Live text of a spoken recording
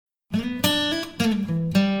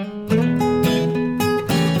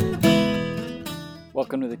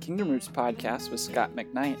Welcome to the Kingdom Roots podcast with Scott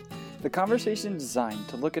McKnight. The conversation designed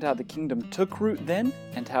to look at how the kingdom took root then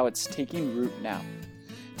and how it's taking root now.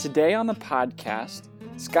 Today on the podcast,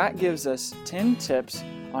 Scott gives us 10 tips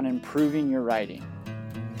on improving your writing.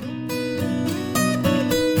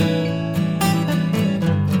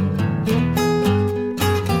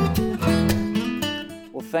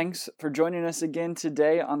 Thanks for joining us again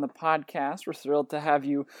today on the podcast. We're thrilled to have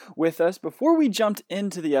you with us. Before we jumped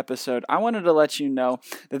into the episode, I wanted to let you know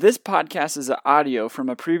that this podcast is an audio from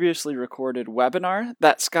a previously recorded webinar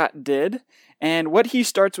that Scott did. And what he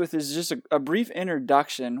starts with is just a brief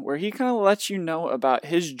introduction where he kind of lets you know about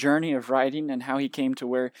his journey of writing and how he came to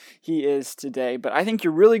where he is today. But I think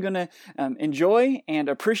you're really going to enjoy and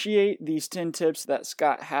appreciate these 10 tips that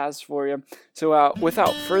Scott has for you. So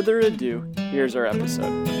without further ado, here's our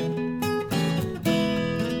episode.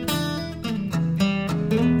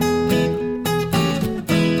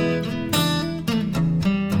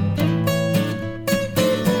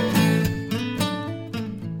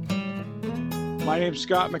 My name's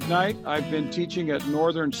Scott McKnight. I've been teaching at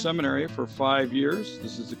Northern Seminary for 5 years.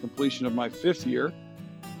 This is the completion of my 5th year.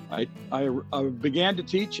 I began to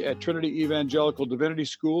teach at Trinity Evangelical Divinity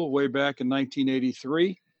School way back in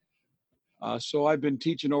 1983. So I've been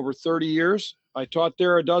teaching over 30 years. I taught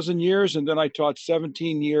there a dozen years, and then I taught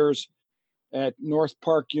 17 years at North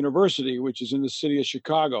Park University, which is in the city of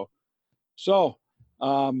Chicago. So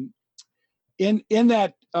during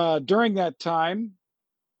that time,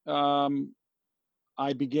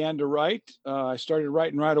 I began to write. I started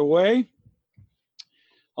writing right away.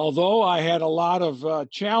 Although I had a lot of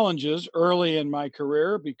challenges early in my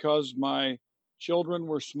career because my children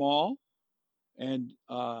were small and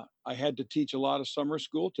I had to teach a lot of summer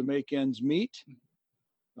school to make ends meet.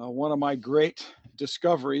 One of my great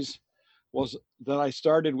discoveries was that I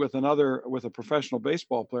started with a professional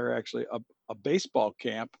baseball player, actually, a baseball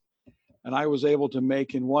camp. And I was able to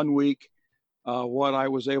make in 1 week what I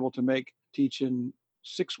was able to make teaching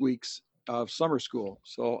 6 weeks of summer school.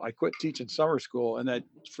 So I quit teaching summer school, and that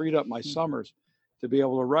freed up my summers to be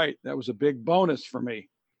able to write. That was a big bonus for me.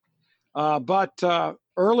 But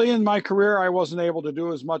early in my career, I wasn't able to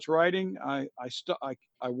do as much writing. I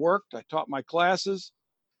worked, I taught my classes,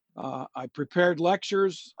 I prepared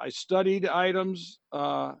lectures, I studied items,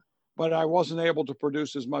 but I wasn't able to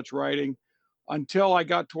produce as much writing until I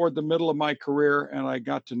got toward the middle of my career and I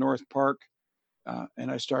got to North Park and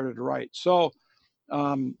I started to write. So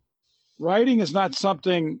writing is not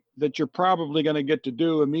something that you're probably going to get to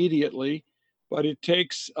do immediately, but it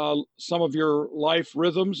takes some of your life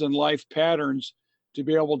rhythms and life patterns to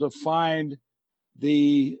be able to find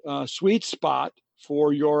the sweet spot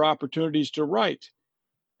for your opportunities to write.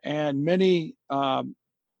 And many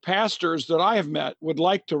pastors that I have met would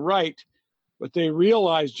like to write, but they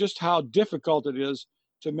realize just how difficult it is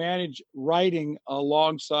to manage writing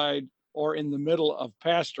alongside or in the middle of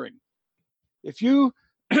pastoring. If you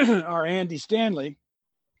are Andy Stanley,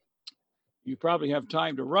 you probably have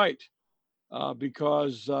time to write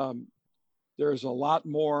because there's a lot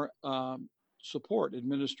more support,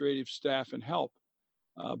 administrative staff, and help.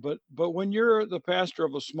 But when you're the pastor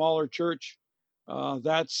of a smaller church,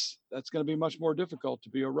 that's going to be much more difficult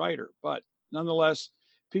to be a writer. But nonetheless,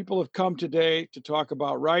 people have come today to talk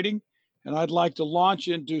about writing, and I'd like to launch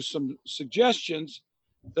into some suggestions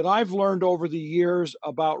that I've learned over the years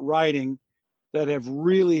about writing that have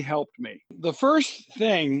really helped me. The first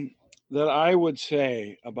thing that I would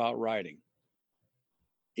say about writing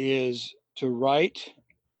is to write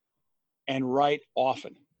and write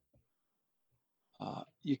often.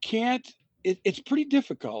 It's pretty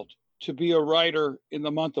difficult to be a writer in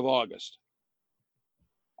the month of August.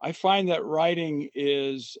 I find that writing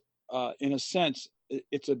is, in a sense,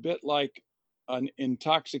 it's a bit like an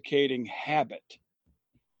intoxicating habit.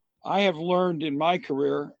 I have learned in my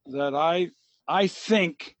career that I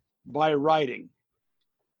think by writing.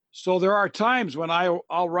 So there are times when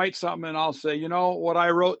I'll write something and I'll say, what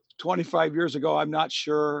I wrote 25 years ago, I'm not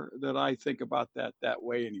sure that I think about that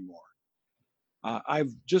way anymore.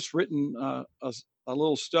 I've just written a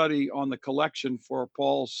little study on the collection for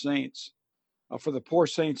Paul's saints, for the poor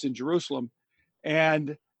saints in Jerusalem.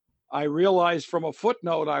 And I realized from a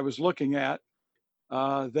footnote I was looking at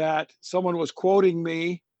that someone was quoting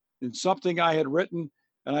me in something I had written.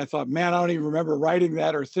 And I thought, man, I don't even remember writing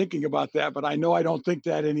that or thinking about that, but I know I don't think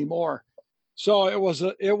that anymore. So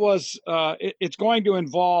it's going to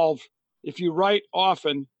involve, if you write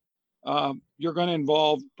often, you're going to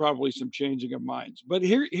involve probably some changing of minds. But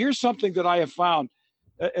here's something that I have found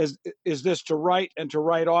is this: to write and to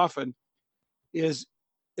write often is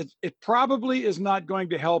it probably is not going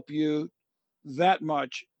to help you that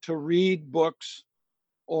much to read books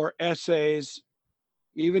or essays,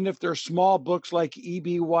 even if they're small books like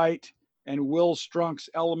E.B. White and Will Strunk's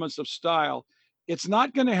Elements of Style, it's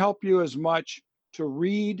not going to help you as much to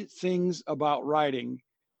read things about writing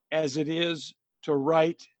as it is to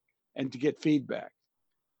write and to get feedback.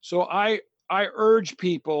 So I urge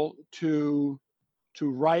people to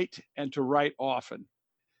write and to write often.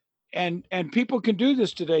 And people can do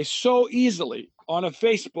this today so easily on a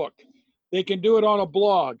Facebook. They can do it on a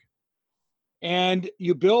blog. And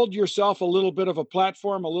you build yourself a little bit of a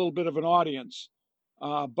platform, a little bit of an audience.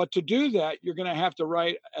 But to do that, you're going to have to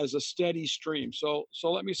write as a steady stream. So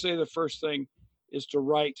let me say the first thing is to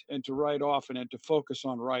write and to write often and to focus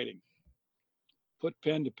on writing. Put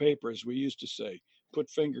pen to paper, as we used to say. Put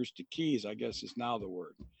fingers to keys, I guess is now the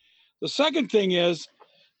word. The second thing is,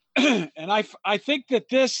 and I think that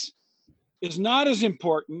this is not as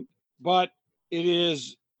important, but it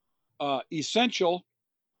is essential.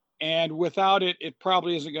 And without it, it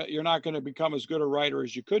probably isn't. You're not going to become as good a writer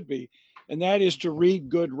as you could be, and that is to read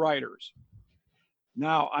good writers.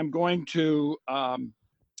 Now, I'm going to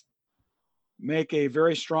make a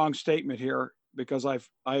very strong statement here because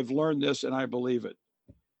I've learned this and I believe it.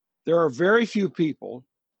 There are very few people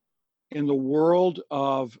in the world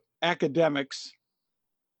of academics,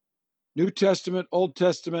 New Testament, Old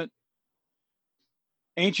Testament,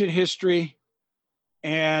 ancient history,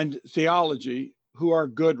 and theology who are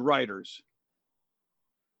good writers.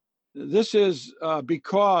 This is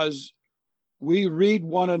because we read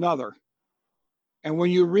one another. And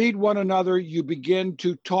when you read one another, you begin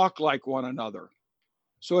to talk like one another.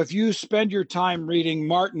 So if you spend your time reading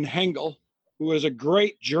Martin Hengel, who is a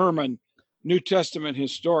great German New Testament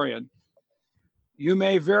historian, you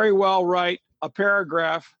may very well write a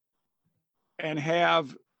paragraph and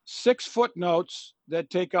have 6 footnotes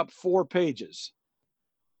that take up 4 pages.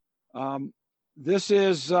 This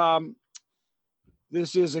is a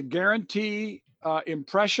guarantee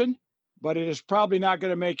impression, but it is probably not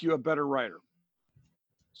going to make you a better writer.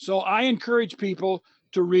 So I encourage people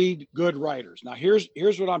to read good writers. Now, here's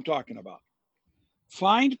what I'm talking about.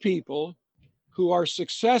 Find people who are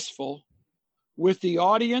successful with the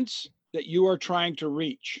audience that you are trying to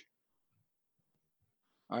reach.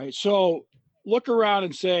 All right, so look around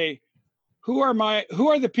and say, who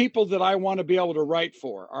are the people that I want to be able to write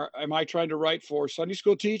for? Am I trying to write for Sunday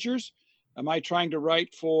school teachers? Am I trying to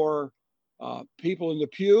write for people in the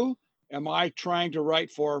pew? Am I trying to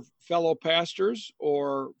write for fellow pastors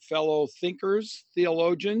or fellow thinkers,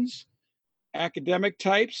 theologians, academic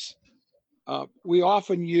types? We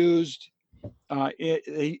often used,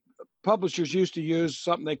 publishers used to use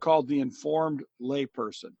something they called the informed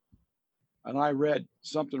layperson. And I read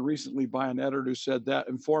something recently by an editor who said that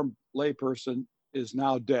informed layperson is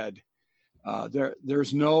now dead.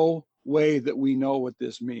 There's no way that we know what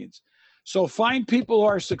this means. So find people who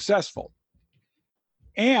are successful.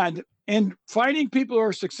 And in finding people who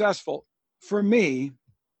are successful, for me,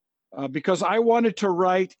 because I wanted to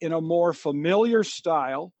write in a more familiar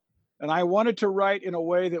style, and I wanted to write in a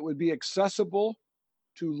way that would be accessible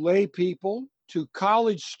to lay people, to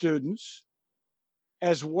college students,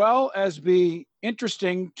 as well as be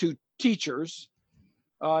interesting to teachers,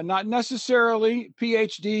 not necessarily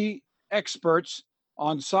PhD experts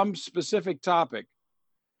on some specific topic.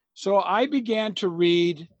 So I began to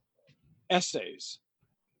read essays.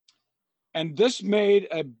 And this made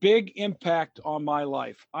a big impact on my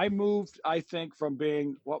life. I moved, I think, from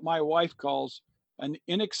being what my wife calls an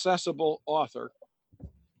inaccessible author.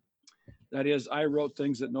 That is, I wrote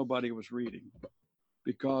things that nobody was reading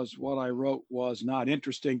because what I wrote was not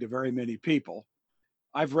interesting to very many people.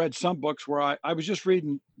 I've read some books where I was just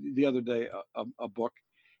reading the other day a book,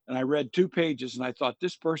 and I read 2 pages and I thought,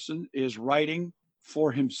 this person is writing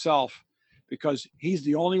for himself because he's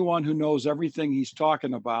the only one who knows everything he's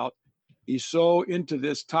talking about. He's so into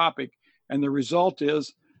this topic, and the result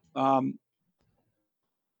is I'm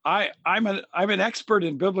an expert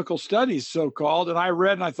in biblical studies, so-called, and I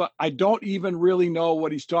read and I thought, I don't even really know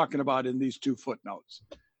what he's talking about in these 2 footnotes.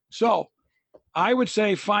 So I would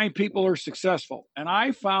say find people who are successful. And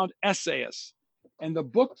I found essayists. And the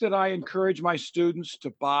book that I encourage my students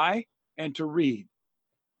to buy and to read,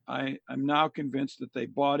 I'm now convinced that they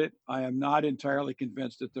bought it. I am not entirely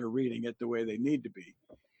convinced that they're reading it the way they need to be,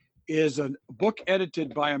 is a book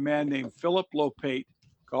edited by a man named Philip Lopate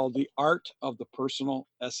called The Art of the Personal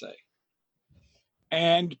Essay.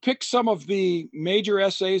 And pick some of the major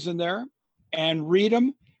essays in there and read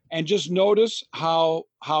them and just notice how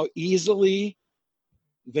easily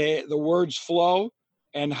the words flow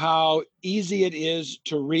and how easy it is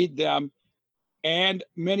to read them, and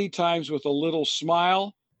many times with a little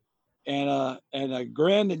smile and a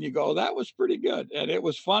grin, and you go, that was pretty good, and it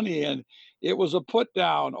was funny, and it was a put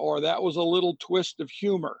down, or that was a little twist of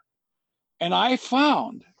humor. And I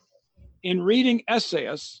found in reading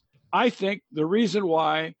essayists, I think the reason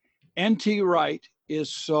why N.T. Wright is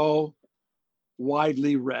so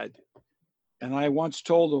widely read. And I once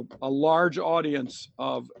told a large audience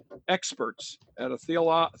of experts at a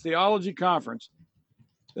theology conference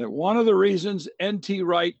that one of the reasons N.T.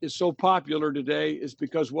 Wright is so popular today is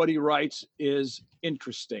because what he writes is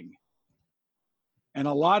interesting. And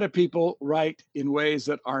a lot of people write in ways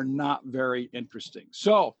that are not very interesting.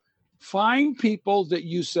 So find people that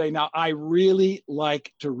you say, now, I really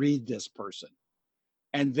like to read this person.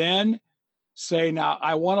 And then say, now,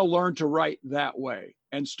 I want to learn to write that way,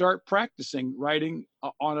 and start practicing writing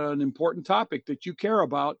on an important topic that you care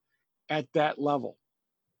about at that level.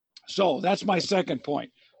 So that's my second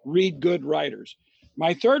point. Read good writers.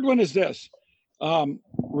 My third one is this: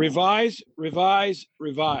 revise, revise,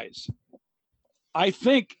 revise. I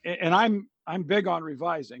think, and I'm big on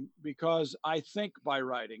revising because I think by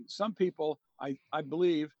writing. Some people, I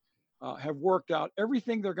believe, have worked out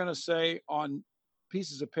everything they're going to say on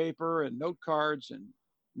pieces of paper and note cards and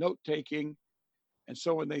note taking. And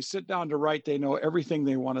so when they sit down to write, they know everything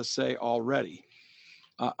they want to say already.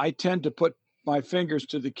 I tend to put my fingers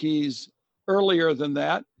to the keys earlier than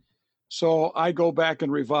that. So I go back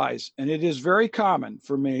and revise. And it is very common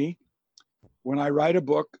for me when I write a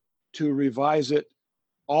book to revise it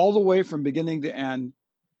all the way from beginning to end,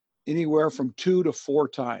 anywhere from 2 to 4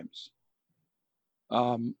 times.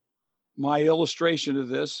 My illustration of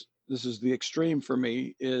this is the extreme for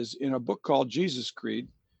me, is in a book called Jesus Creed.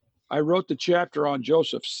 I wrote the chapter on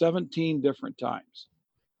Joseph 17 different times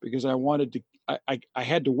because I wanted to, I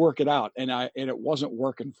had to work it out, and it wasn't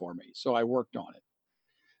working for me. So I worked on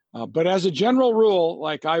it. But as a general rule,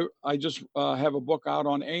 like I just have a book out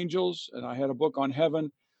on angels, and I had a book on heaven.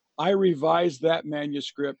 I revised that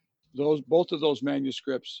manuscript, both of those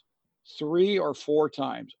manuscripts, 3 or 4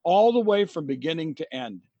 times, all the way from beginning to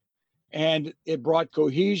end. And it brought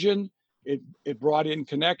cohesion, it brought in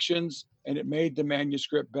connections, and it made the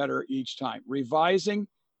manuscript better each time. Revising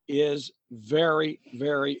is very,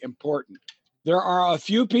 very important. There are a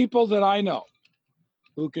few people that I know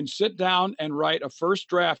who can sit down and write a first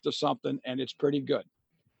draft of something, and it's pretty good.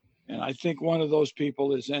 And I think one of those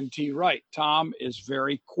people is N.T. Wright. Tom is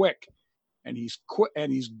very quick, and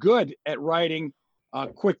he's good at writing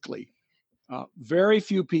quickly. Very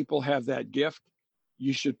few people have that gift.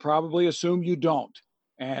 You should probably assume you don't.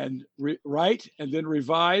 And write and then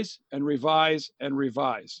revise and revise and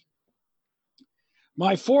revise.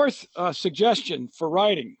 My fourth suggestion for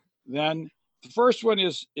writing, then, the first one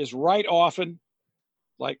is write often,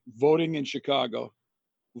 like voting in Chicago.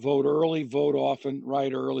 Vote early, vote often,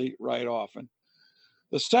 write early, write often.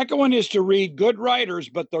 The second one is to read good writers,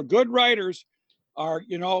 but the good writers are,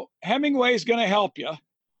 Hemingway's going to help you,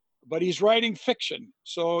 but he's writing fiction.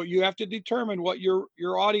 So you have to determine what your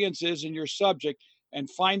audience is and your subject, and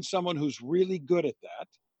find someone who's really good at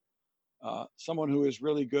that. Someone who is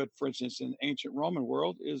really good, for instance, in the ancient Roman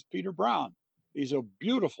world, is Peter Brown. He's a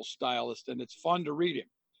beautiful stylist, and it's fun to read him.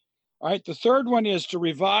 All right, the third one is to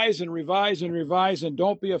revise and revise and revise, and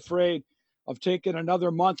don't be afraid of taking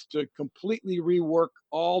another month to completely rework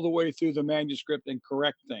all the way through the manuscript and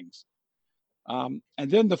correct things. And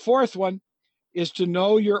then the fourth one is to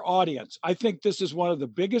know your audience. I think this is one of the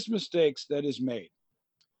biggest mistakes that is made.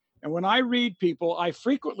 And when I read people, I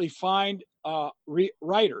frequently find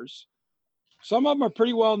writers, some of them are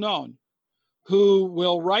pretty well known, who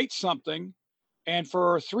will write something, and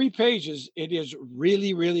for 3 pages, it is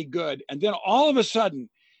really, really good. And then all of a sudden,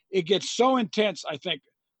 it gets so intense, I think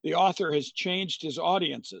the author has changed his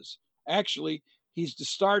audiences. Actually, she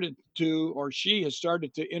has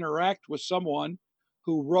started to interact with someone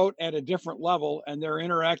who wrote at a different level, and they're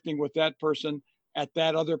interacting with that person at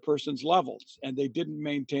that other person's levels, and they didn't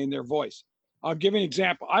maintain their voice. I'll give you an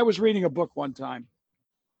example. I was reading a book one time,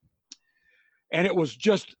 and it was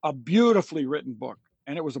just a beautifully written book,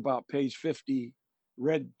 and it was about page 50,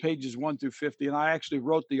 read pages 1 through 50, and I actually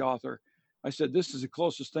wrote the author. I said, this is the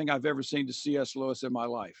closest thing I've ever seen to C.S. Lewis in my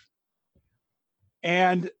life.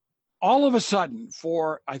 And all of a sudden,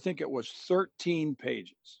 for I think it was 13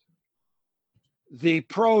 pages, the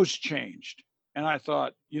prose changed. And I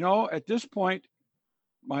thought, at this point,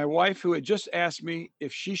 my wife, who had just asked me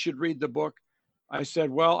if she should read the book, I said,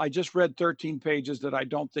 well, I just read 13 pages that I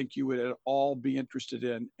don't think you would at all be interested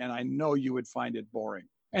in, and I know you would find it boring.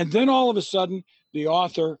 And then all of a sudden, the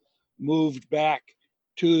author moved back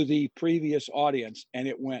to the previous audience, and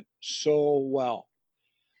it went so well.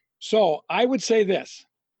 So I would say this: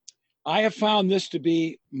 I have found this to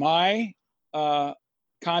be my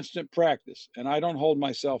constant practice, and I don't hold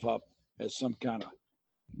myself up as some kind of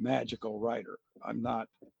magical writer. I'm not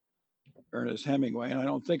Ernest Hemingway, and I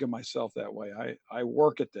don't think of myself that way. I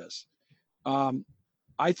work at this.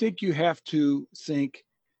 I think you have to think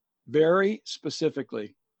very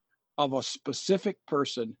specifically of a specific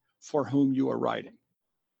person for whom you are writing.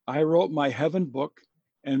 I wrote my Heaven book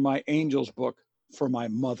and my Angels book for my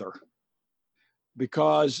mother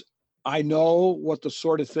because I know what the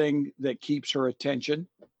sort of thing that keeps her attention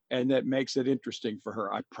and that makes it interesting for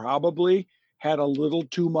her. I probably had a little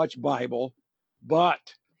too much Bible,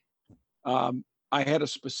 but I had a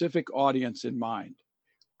specific audience in mind.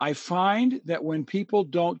 I find that when people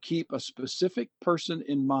don't keep a specific person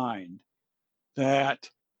in mind, that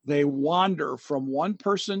they wander from one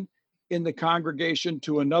person in the congregation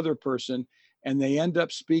to another person, and they end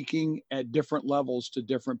up speaking at different levels to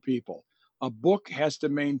different people. A book has to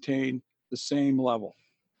maintain the same level.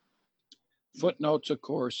 Footnotes, of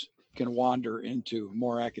course, can wander into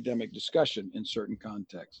more academic discussion in certain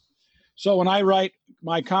contexts. So when I write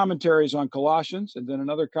my commentaries on Colossians and then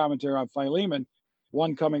another commentary on Philemon,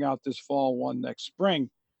 one coming out this fall, one next spring,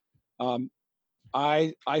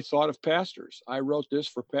 I thought of pastors. I wrote this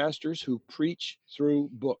for pastors who preach through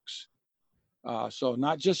books. So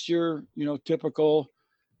not just your typical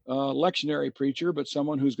lectionary preacher, but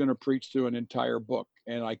someone who's going to preach through an entire book.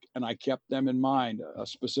 And I kept them in mind, a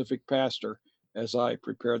specific pastor, as I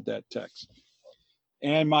prepared that text.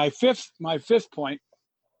 And my fifth point,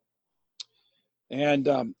 and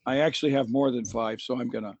I actually have more than five, so I'm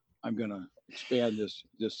gonna expand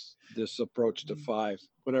this approach to five,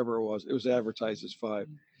 whatever it was advertised as five,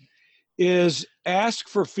 is ask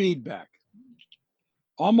for feedback.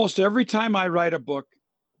 Almost every time I write a book,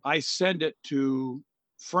 I send it to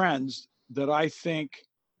friends that I think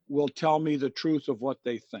will tell me the truth of what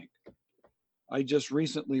they think. I just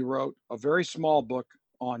recently wrote a very small book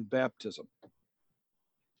on baptism,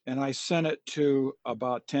 and I sent it to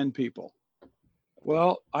about 10 people.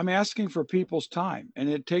 Well, I'm asking for people's time, and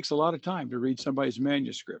it takes a lot of time to read somebody's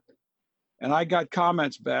manuscript. And I got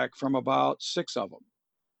comments back from about 6 of them.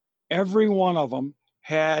 Every one of them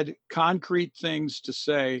had concrete things to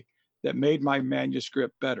say that made my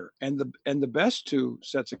manuscript better. And the best 2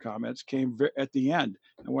 sets of comments came at the end,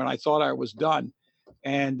 and when I thought I was done,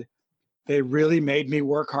 and they really made me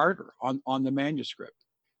work harder on the manuscript.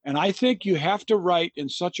 And I think you have to write in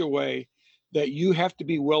such a way that you have to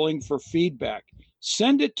be willing for feedback.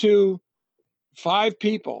 Send it to 5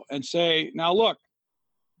 people and say, now look,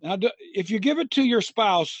 if you give it to your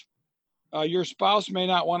spouse may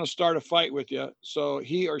not want to start a fight with you. So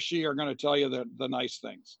he or she are going to tell you the nice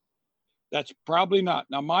things. That's probably not.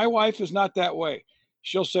 Now, my wife is not that way.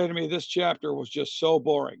 She'll say to me, this chapter was just so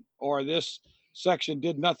boring, or this section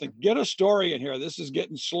did nothing. Get a story in here. This is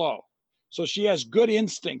getting slow. So she has good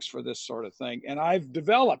instincts for this sort of thing. And I've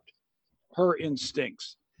developed her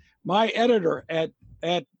instincts. My editor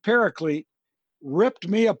at Paraclete ripped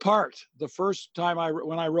me apart the first time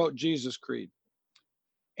when I wrote Jesus Creed.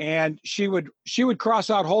 And she would cross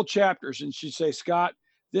out whole chapters, and she'd say, Scott,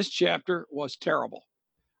 this chapter was terrible.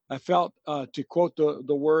 I felt, to quote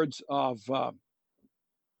the words of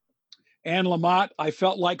Anne Lamott, I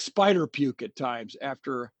felt like spider puke at times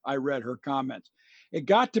after I read her comments. It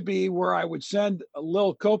got to be where I would send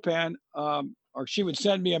Lil Copan, or she would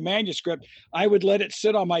send me a manuscript. I would let it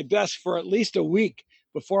sit on my desk for at least a week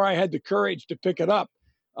before I had the courage to pick it up.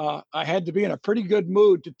 I had to be in a pretty good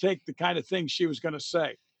mood to take the kind of things she was going to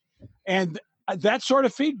say. And that sort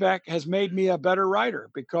of feedback has made me a better writer,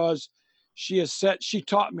 because she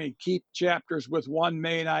taught me, keep chapters with one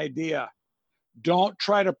main idea. Don't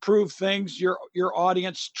try to prove things. Your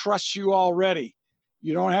audience trusts you already.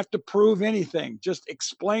 You don't have to prove anything. Just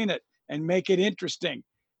explain it and make it interesting,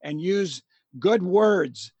 and use good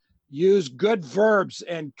words, use good verbs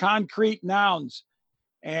and concrete nouns.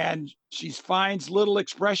 And she finds little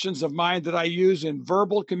expressions of mine that I use in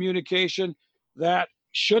verbal communication that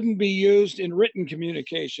shouldn't be used in written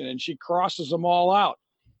communication, and she crosses them all out.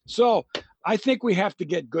 So I think we have to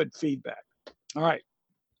get good feedback. All right.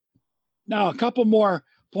 Now, a couple more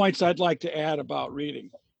points I'd like to add about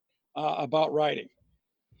about writing.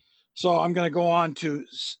 So I'm going to go on to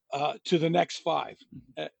the next 5.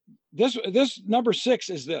 This number 6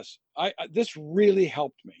 is this. This really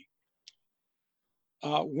helped me.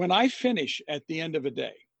 When I finish at the end of a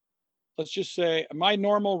day, let's just say my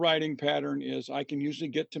normal writing pattern is I can usually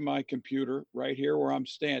get to my computer right here where I'm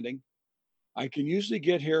standing. I can usually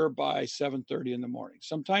get here by 7:30 in the morning,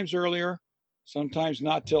 sometimes earlier, sometimes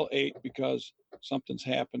not till 8, because something's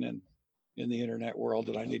happening in the internet world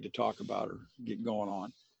that I need to talk about or get going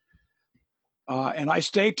on. And I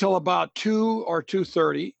stay till about 2 or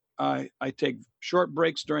 2:30. I take short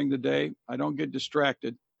breaks during the day. I don't get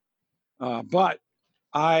distracted. But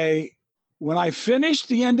when I finish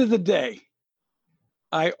the end of the day,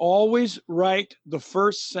 I always write the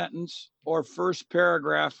first sentence or first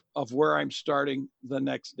paragraph of where I'm starting the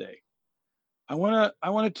next day. I want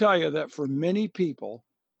to tell you that for many people,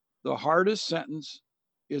 the hardest sentence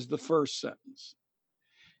is the first sentence.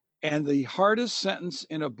 And the hardest sentence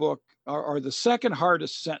in a book, or the second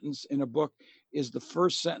hardest sentence in a book, is the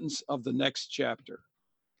first sentence of the next chapter.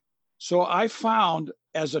 So I found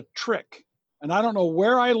as a trick, and I don't know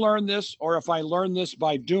where I learned this or if I learned this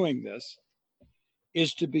by doing this,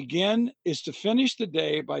 is to finish the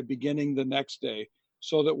day by beginning the next day,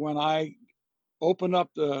 so that when I open up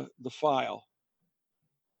the file,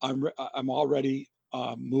 I'm already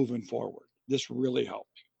moving forward. This really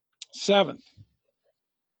helped. Seventh,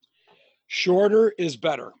 shorter is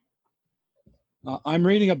better. I'm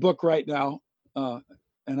reading a book right now, and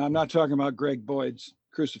I'm not talking about Greg Boyd's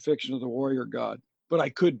Crucifixion of the Warrior God, but I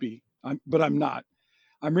could be, but I'm not.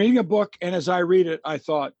 I'm reading a book, and as I read it, I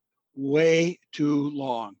thought, way too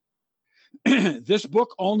long. This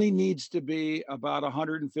book only needs to be about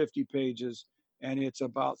 150 pages, and it's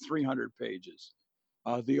about 300 pages.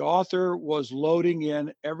 The author was loading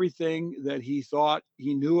in everything that he thought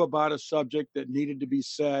he knew about a subject that needed to be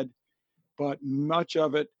said, but much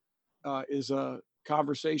of it is a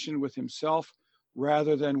conversation with himself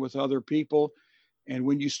rather than with other people. And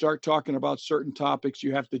when you start talking about certain topics,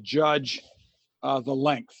 you have to judge the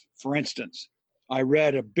length. For instance, I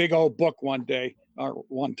read a big old book one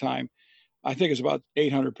time. I think it's about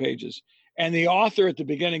 800 pages. And the author at the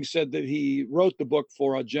beginning said that he wrote the book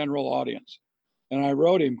for a general audience. And I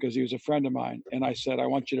wrote him because he was a friend of mine. And I said, I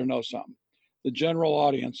want you to know something. The general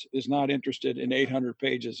audience is not interested in 800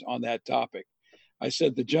 pages on that topic. I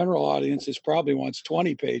said, the general audience probably wants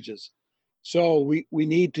 20 pages. So we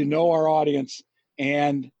need to know our audience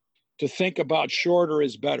and to think about shorter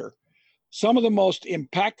is better. Some of the most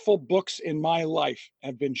impactful books in my life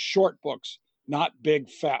have been short books, not big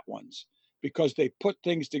fat ones, because they put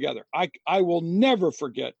things together. I will never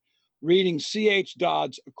forget reading C.H.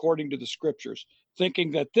 Dodd's According to the Scriptures,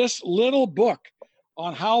 thinking that this little book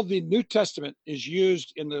on how the New Testament is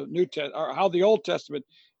used in the New Testament, or how the Old Testament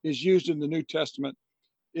is used in the New Testament,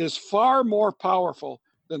 is far more powerful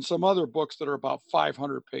than some other books that are about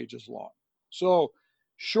 500 pages long. So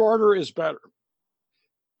shorter is better.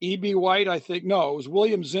 E.B. White, it was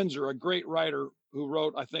William Zinsser, a great writer who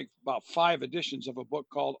wrote, I think, about 5 editions of a book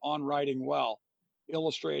called On Writing Well,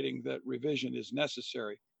 illustrating that revision is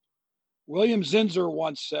necessary. William Zinsser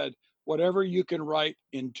once said, whatever you can write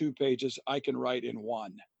in 2 pages, I can write in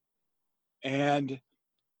 1. And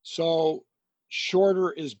so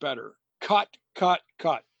shorter is better. Cut.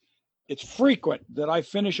 It's frequent that I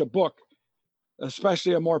finish a book,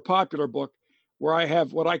 especially a more popular book, where I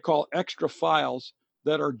have what I call extra files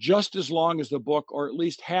that are just as long as the book, or at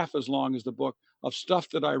least half as long as the book, of stuff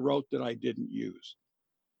that I wrote that I didn't use.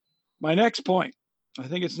 My next point, I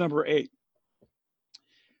think it's number 8.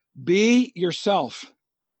 Be yourself.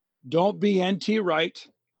 Don't be N.T. Wright.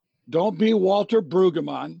 Don't be Walter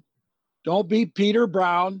Brueggemann. Don't be Peter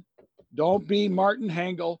Brown. Don't be Martin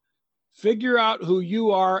Hengel. Figure out who you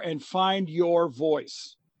are and find your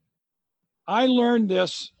voice. I learned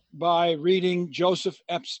this by reading Joseph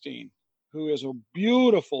Epstein, who is a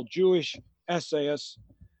beautiful Jewish essayist.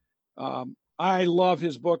 I love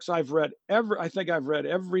his books. I think I've read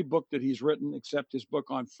every book that he's written except his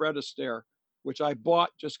book on Fred Astaire, which I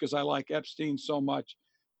bought just because I like Epstein so much,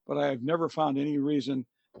 but I have never found any reason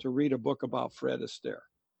to read a book about Fred Astaire.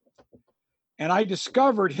 And I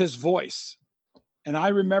discovered his voice. And I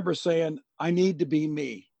remember saying, I need to be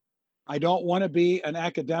me. I don't want to be an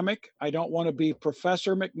academic. I don't want to be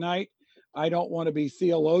Professor McKnight. I don't want to be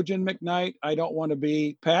Theologian McKnight. I don't want to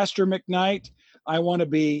be Pastor McKnight. I want to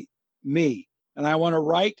be me. And I want to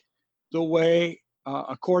write the way,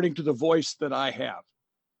 according to the voice that I have.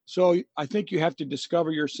 So I think you have to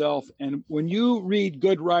discover yourself. And when you read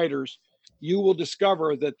good writers, you will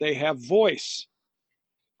discover that they have voice.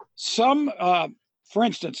 For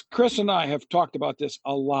instance, Chris and I have talked about this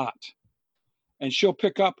a lot. And she'll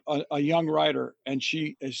pick up a young writer, and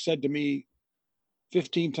she has said to me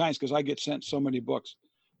 15 times, because I get sent so many books,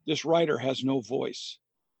 this writer has no voice.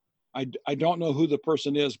 I don't know who the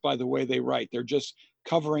person is by the way they write. They're just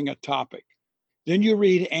covering a topic. Then you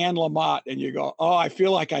read Anne Lamott and you go, oh, I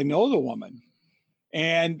feel like I know the woman.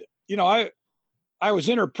 And, I was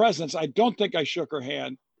in her presence. I don't think I shook her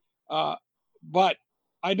hand, but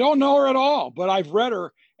I don't know her at all. But I've read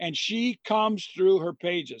her, and she comes through her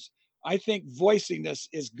pages. I think voiciness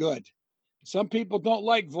is good. Some people don't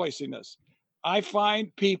like voicing this. I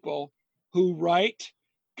find people who write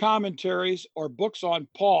commentaries or books on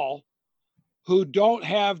Paul who don't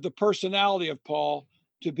have the personality of Paul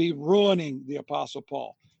to be ruining the Apostle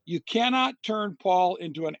Paul. You cannot turn Paul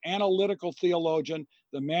into an analytical theologian.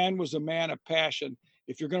 The man was a man of passion.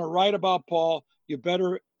 If you're going to write about Paul, you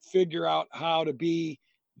better figure out how to be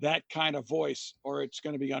that kind of voice, or it's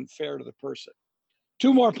going to be unfair to the person.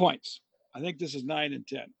 2 more points. I think this is 9 and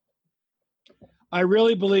 10. I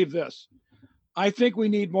really believe this. I think we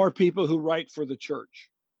need more people who write for the church,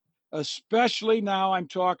 especially now I'm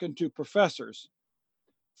talking to professors.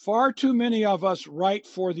 Far too many of us write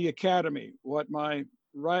for the academy, what my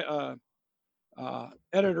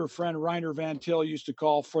editor friend Reiner Van Til used to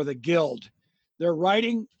call for the guild. They're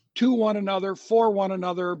writing to one another, for one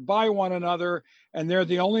another, by one another, and they're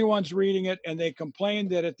the only ones reading it, and they complain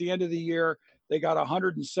that at the end of the year, they got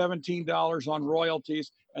 $117 on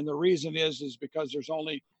royalties, and the reason is because there's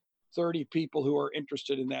only 30 people who are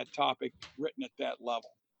interested in that topic written at that level.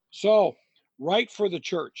 So write for the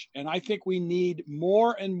church, and I think we need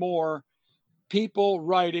more and more people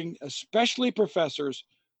writing, especially professors,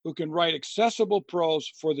 who can write accessible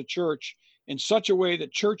prose for the church in such a way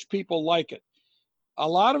that church people like it. A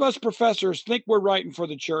lot of us professors think we're writing for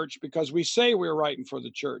the church because we say we're writing for the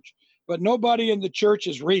church, but nobody in the church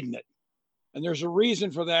is reading it. And there's a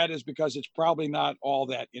reason for that, is because it's probably not all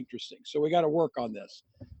that interesting. So we got to work on this.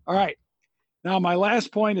 All right. Now, my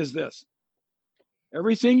last point is this.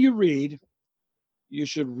 Everything you read, you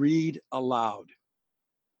should read aloud.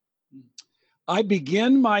 I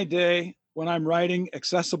begin my day when I'm writing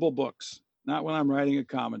accessible books, not when I'm writing a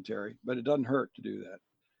commentary, but it doesn't hurt to do that.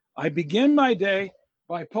 I begin my day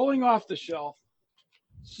by pulling off the shelf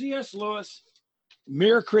C.S. Lewis,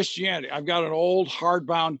 Mere Christianity. I've got an old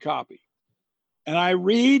hardbound copy. And I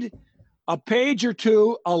read a page or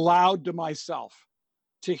two aloud to myself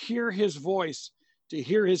to hear his voice, to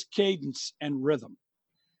hear his cadence and rhythm.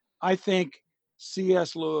 I think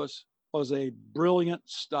C.S. Lewis was a brilliant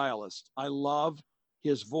stylist. I love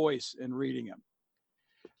his voice in reading him.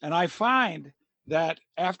 And I find that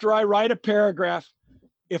after I write a paragraph,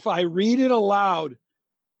 if I read it aloud,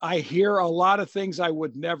 I hear a lot of things I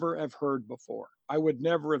would never have heard before. I would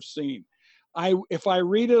never have seen. If I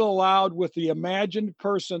read it aloud with the imagined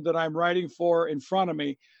person that I'm writing for in front of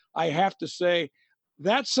me, I have to say,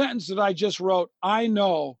 that sentence that I just wrote, I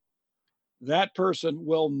know that person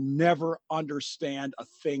will never understand a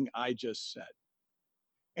thing I just said.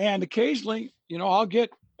 And occasionally, I'll get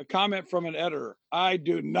a comment from an editor. I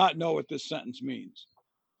do not know what this sentence means.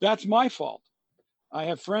 That's my fault. I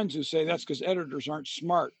have friends who say that's because editors aren't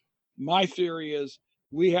smart. My theory is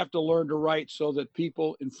we have to learn to write so that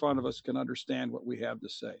people in front of us can understand what we have to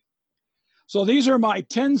say. So these are my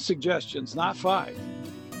 10 suggestions, not 5.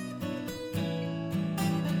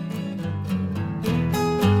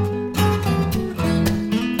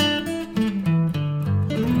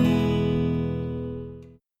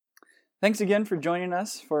 Thanks again for joining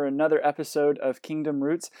us for another episode of Kingdom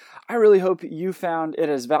Roots. I really hope you found it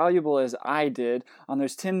as valuable as I did on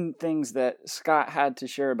those 10 things that Scott had to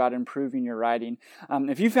share about improving your writing.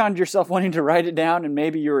 If you found yourself wanting to write it down and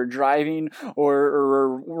maybe you were driving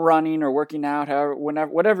or running or working out,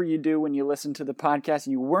 whatever you do when you listen to the podcast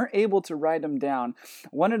and you weren't able to write them down, I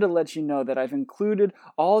wanted to let you know that I've included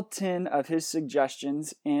all 10 of his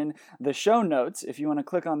suggestions in the show notes. If you want to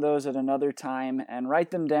click on those at another time and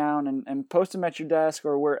write them down and post them at your desk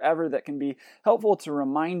or wherever that can be helpful to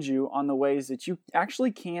remind you on the ways that you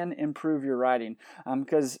actually can improve your writing.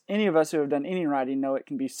 Because any of us who have done any writing know it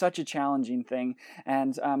can be such a challenging thing.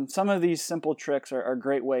 And some of these simple tricks are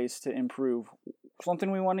great ways to improve,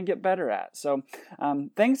 something we want to get better at. So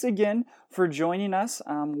thanks again for joining us.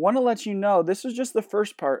 Want to let you know this was just the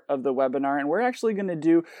first part of the webinar, and we're actually going to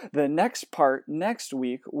do the next part next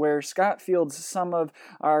week, where Scott fields some of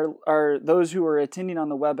our those who are attending on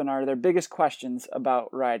the webinar, their biggest questions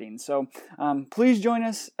about writing. So please join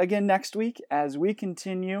us again next week as we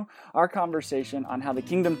continue our conversation on how the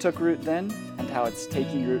kingdom took root then and how it's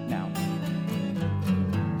taking root now.